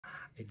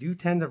I do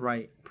tend to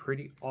write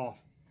pretty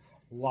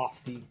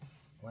lofty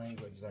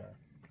language there.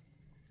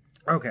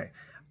 Okay,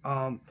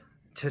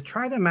 to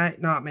try to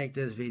not make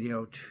this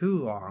video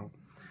too long,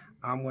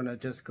 I'm going to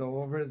just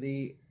go over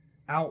the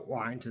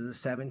outline to the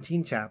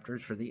 17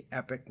 chapters for the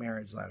epic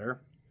marriage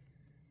letter.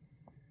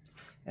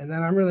 And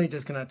then I'm really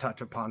just going to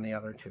touch upon the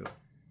other two.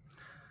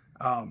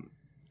 And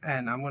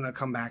I'm going to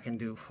come back and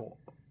do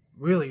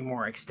really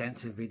more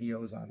extensive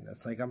videos on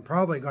this. Like, I'm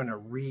probably going to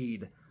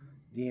read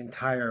the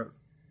entire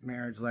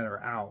marriage letter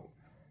out.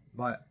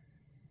 But,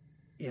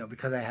 you know,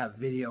 because I have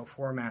video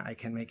format, I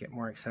can make it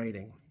more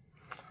exciting.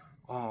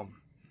 So,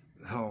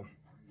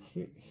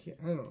 here,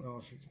 I don't know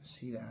if you can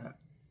see that.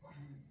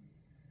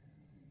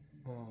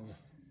 How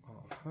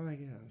do I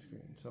get it on the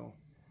screen? So,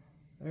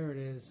 there it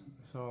is.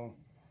 So,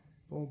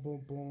 boom,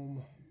 boom,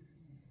 boom.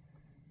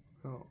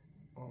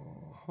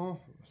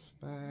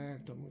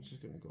 Respect. I'm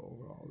just gonna go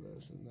over all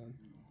this, and then,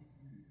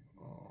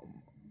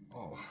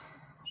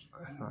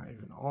 that's not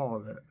even all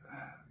of it.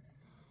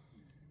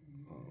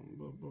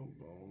 Boom, boom,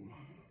 boom.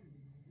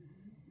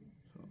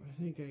 So I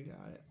think I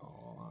got it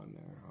all on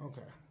there.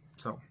 Okay.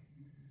 So,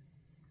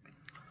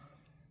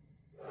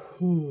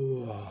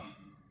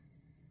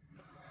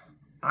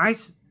 I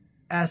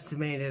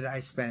estimated I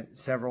spent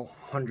several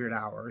hundred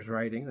hours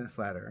writing this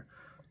letter,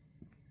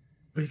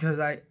 because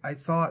I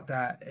thought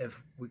that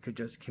if we could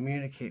just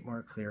communicate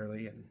more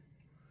clearly, and,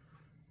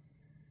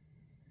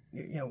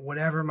 you know,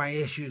 whatever my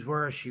issues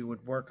were, she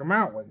would work them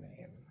out with me.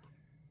 And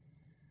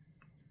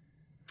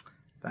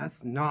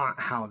that's not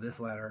how this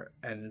letter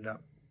ended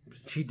up.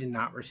 She did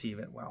not receive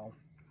it well.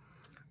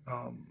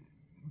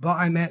 But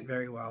I meant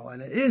very well,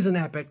 and it is an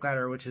epic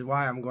letter, which is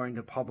why I'm going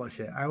to publish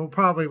it. I will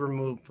probably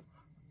remove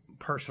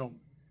personal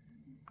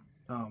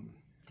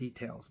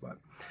details, but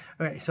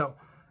okay. So,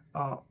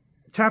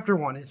 chapter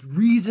 1 is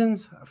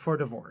reasons for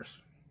divorce.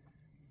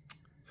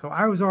 So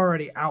I was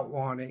already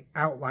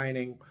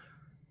outlining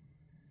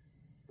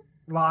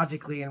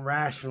logically and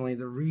rationally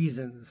the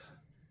reasons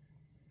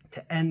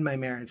to end my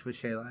marriage with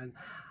Shayla, and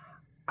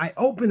I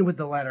opened with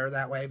the letter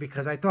that way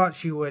because I thought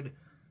she would,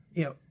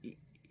 you know,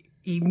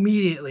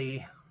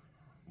 immediately,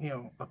 you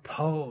know,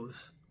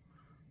 oppose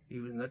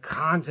even the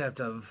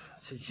concept of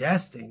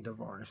suggesting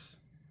divorce.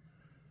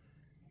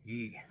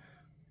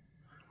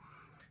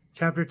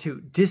 Chapter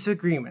 2,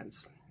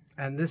 disagreements.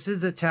 And this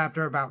is a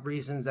chapter about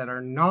reasons that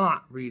are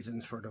not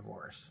reasons for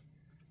divorce.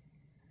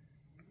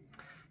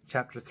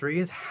 Chapter 3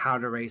 is how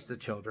to raise the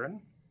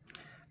children.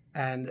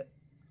 And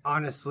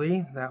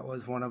honestly, that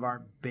was one of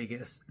our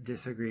biggest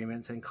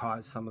disagreements and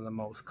caused some of the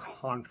most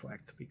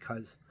conflict,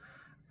 because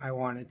I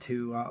wanted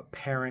to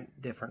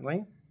parent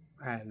differently,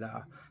 and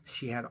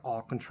she had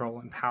all control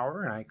and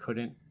power, and I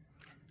couldn't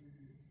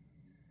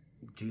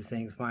do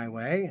things my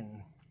way.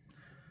 And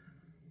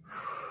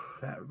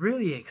that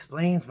really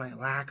explains my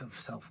lack of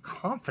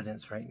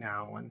self-confidence right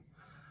now, and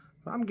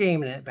I'm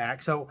gaming it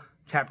back. So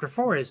chapter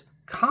 4 is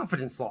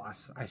confidence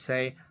loss. I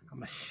say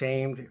I'm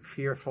ashamed,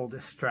 fearful,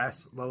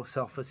 distressed, low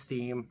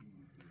self-esteem.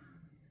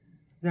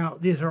 Now,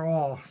 these are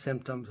all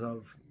symptoms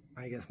of,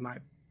 I guess, my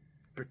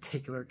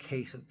particular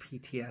case of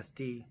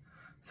PTSD.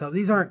 So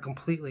these aren't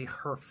completely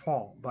her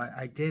fault, but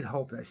I did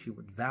hope that she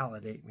would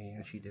validate me,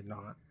 and she did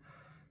not.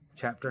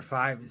 Chapter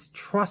 5 is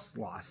trust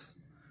loss.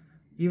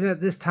 Even at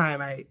this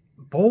time, I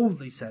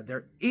boldly said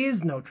there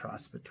is no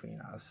trust between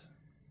us.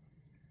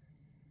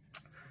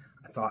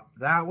 I thought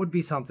that would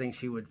be something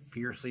she would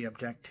fiercely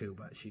object to,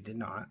 but she did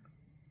not.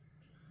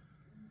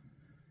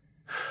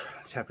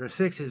 Chapter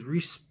 6 is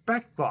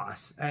respect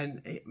loss.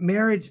 And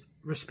marriage,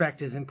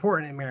 respect is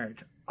important in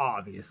marriage,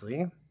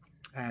 obviously.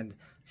 And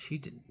she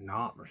did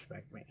not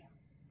respect me.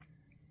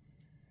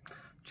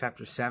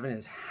 Chapter 7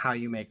 is how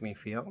you make me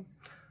feel.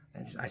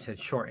 And I said,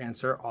 short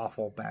answer,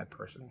 awful, bad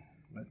person.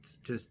 That's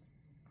just...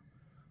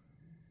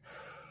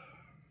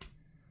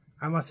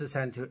 I must have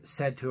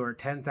said to her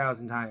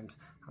 10,000 times,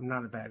 I'm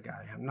not a bad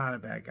guy. I'm not a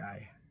bad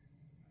guy.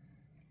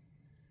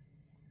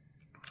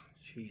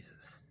 Jesus.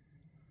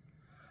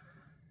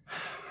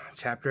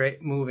 Chapter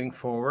 8, moving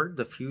forward,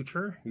 the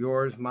future,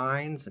 yours,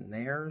 mine, and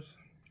theirs.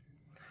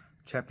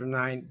 Chapter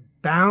 9,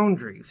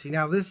 boundaries. See,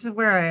 now this is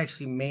where I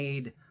actually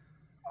made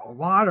a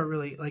lot of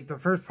really, like, the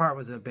first part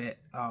was a bit,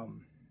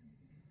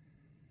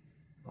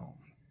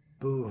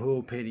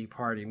 boo-hoo, pity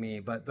party me,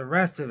 but the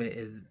rest of it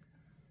is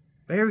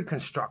very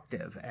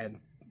constructive. And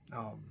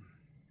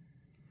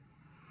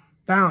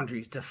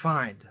boundaries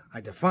defined.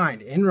 I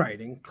defined in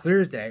writing,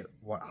 clear as day,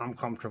 what I'm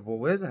comfortable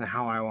with and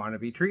how I want to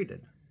be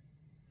treated.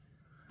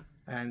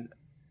 And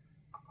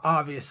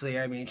obviously,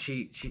 I mean,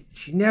 she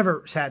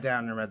never sat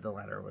down and read the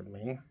letter with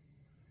me.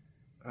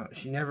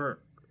 She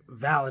never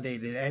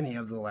validated any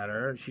of the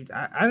letter.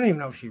 I don't even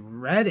know if she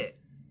read it.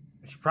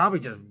 She probably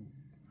just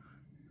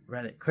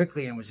read it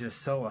quickly and was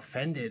just so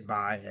offended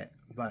by it.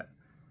 But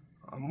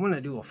I'm going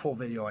to do a full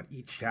video on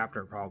each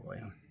chapter probably.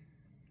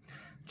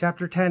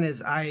 Chapter 10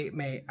 is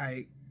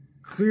I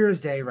clear as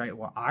day write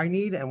what I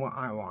need and what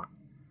I want.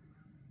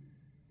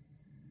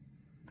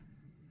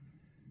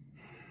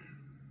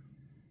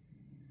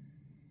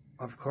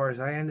 Of course,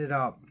 I ended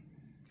up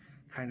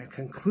kind of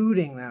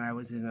concluding that I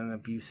was in an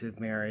abusive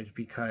marriage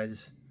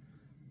because,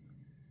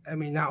 I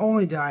mean, not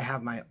only did I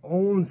have my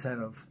own set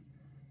of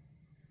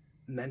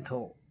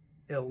mental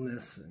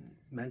illness and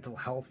mental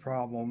health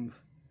problems,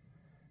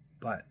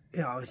 but,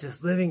 you know, I was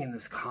just living in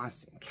this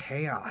constant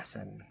chaos.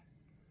 And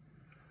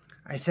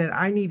I said,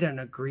 I need an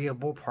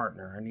agreeable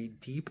partner. I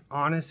need deep,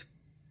 honest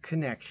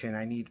connection.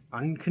 I need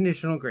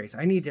unconditional grace.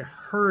 I need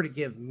her to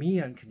give me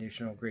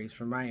unconditional grace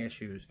for my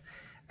issues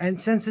and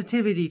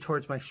sensitivity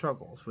towards my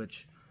struggles,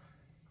 which,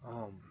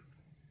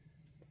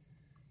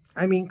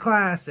 I mean,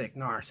 classic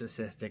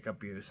narcissistic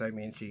abuse. I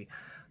mean, she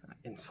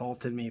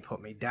insulted me,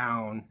 put me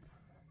down,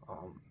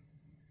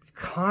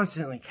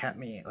 constantly kept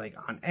me like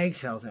on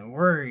eggshells and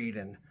worried,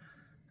 and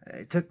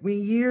it took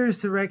me years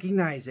to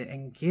recognize it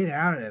and get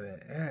out of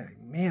it.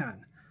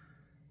 Man.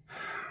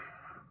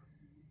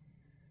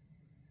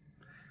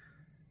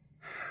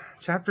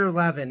 Chapter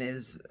 11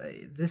 is,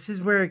 this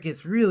is where it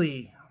gets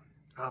really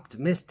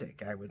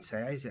optimistic, I would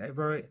say. I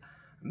wrote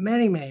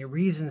many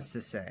reasons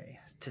to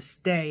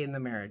stay in the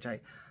marriage.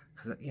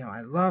 Because, you know,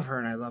 I love her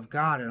and I love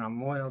God and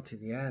I'm loyal to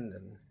the end.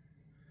 And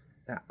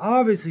now,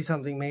 obviously,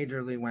 something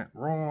majorly went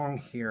wrong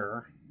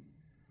here.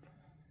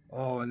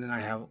 Oh, and then I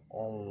have a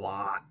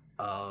lot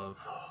of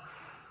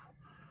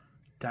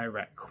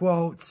direct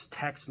quotes,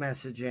 text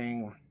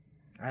messaging.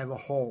 I have a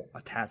whole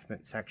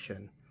attachment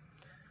section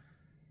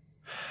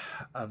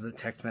of the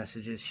text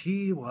messages.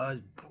 She was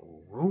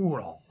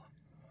brutal.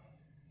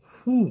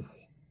 Whew.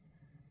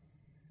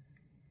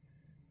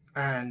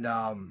 And,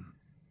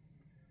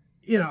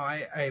 you know,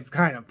 I've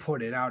kind of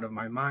put it out of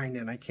my mind,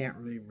 and I can't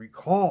really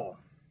recall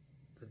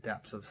the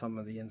depths of some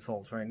of the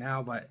insults right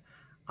now, but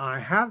I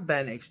have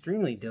been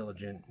extremely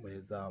diligent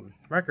with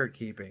record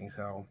keeping.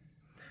 So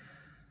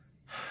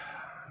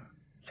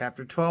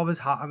chapter 12 is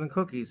Hot Oven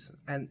Cookies,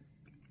 and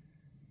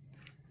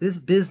this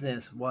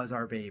business was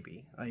our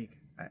baby. Like,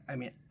 I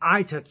mean,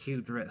 I took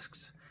huge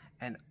risks,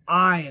 and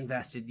I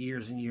invested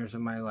years and years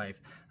of my life.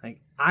 Like,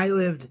 I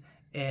lived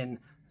in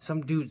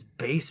some dude's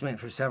basement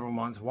for several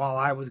months while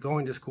I was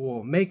going to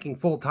school, making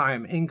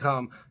full-time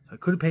income. So I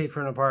could have paid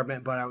for an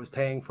apartment, but I was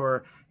paying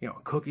for, you know,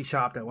 a cookie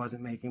shop that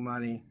wasn't making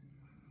money.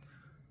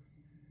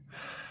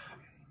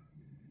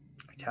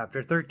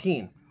 Chapter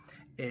 13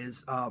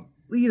 is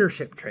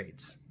leadership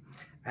traits.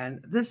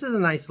 And this is a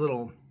nice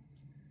little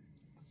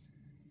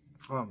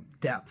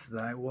depth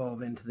that I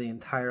wove into the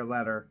entire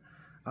letter.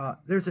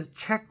 There's a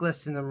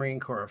checklist in the Marine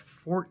Corps of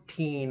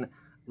 14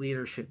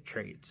 leadership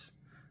traits.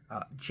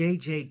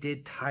 JJ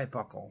did tie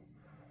buckle,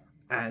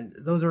 and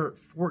those are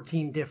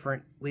 14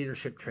 different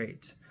leadership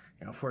traits.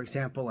 You know, for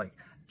example, like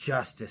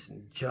justice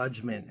and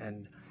judgment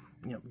and,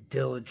 you know,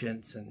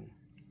 diligence. And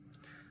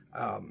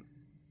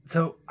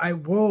so I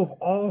wove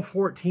all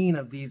 14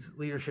 of these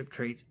leadership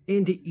traits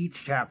into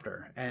each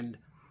chapter. And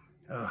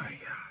oh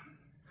yeah,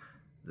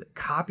 the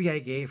copy I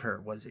gave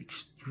her was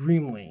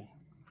extremely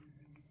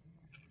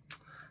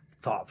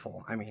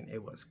thoughtful. I mean,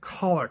 it was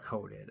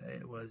color-coded.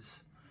 It was,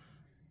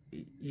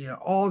 you know,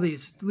 all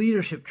these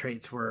leadership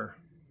traits were,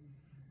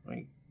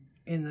 like,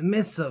 in the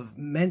midst of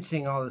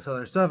mentioning all this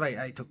other stuff,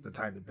 I took the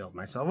time to build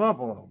myself up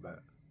a little bit.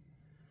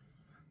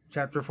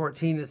 Chapter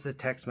 14 is the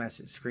text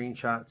message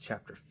screenshots.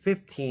 Chapter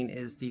 15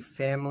 is the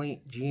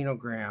family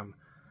genogram,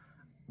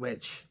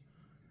 which,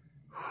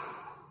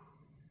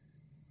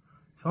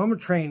 so I'm a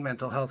trained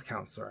mental health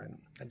counselor, and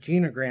a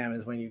genogram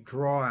is when you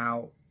draw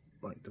out,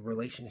 like, the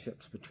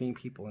relationships between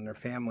people and their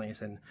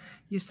families, and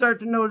you start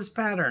to notice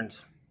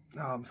patterns.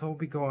 So we'll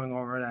be going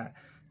over that.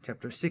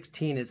 Chapter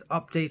 16 is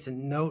updates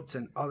and notes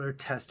and other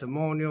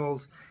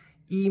testimonials,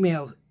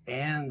 emails,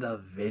 and the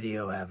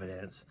video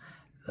evidence.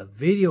 The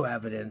video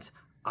evidence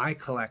I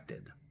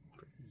collected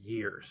for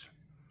years.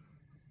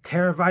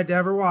 Terrified to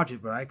ever watch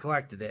it, but I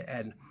collected it,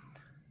 and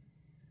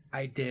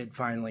I did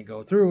finally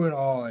go through it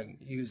all and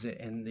use it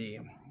in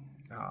the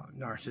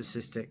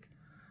narcissistic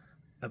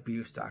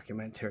abuse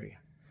documentary.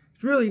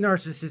 It's really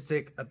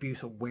narcissistic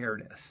abuse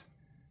awareness.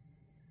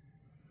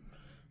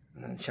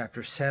 And then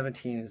chapter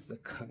 17 is the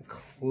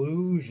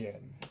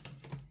conclusion.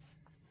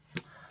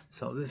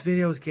 So this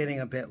video is getting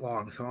a bit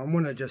long, so I'm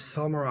going to just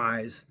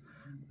summarize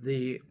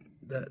the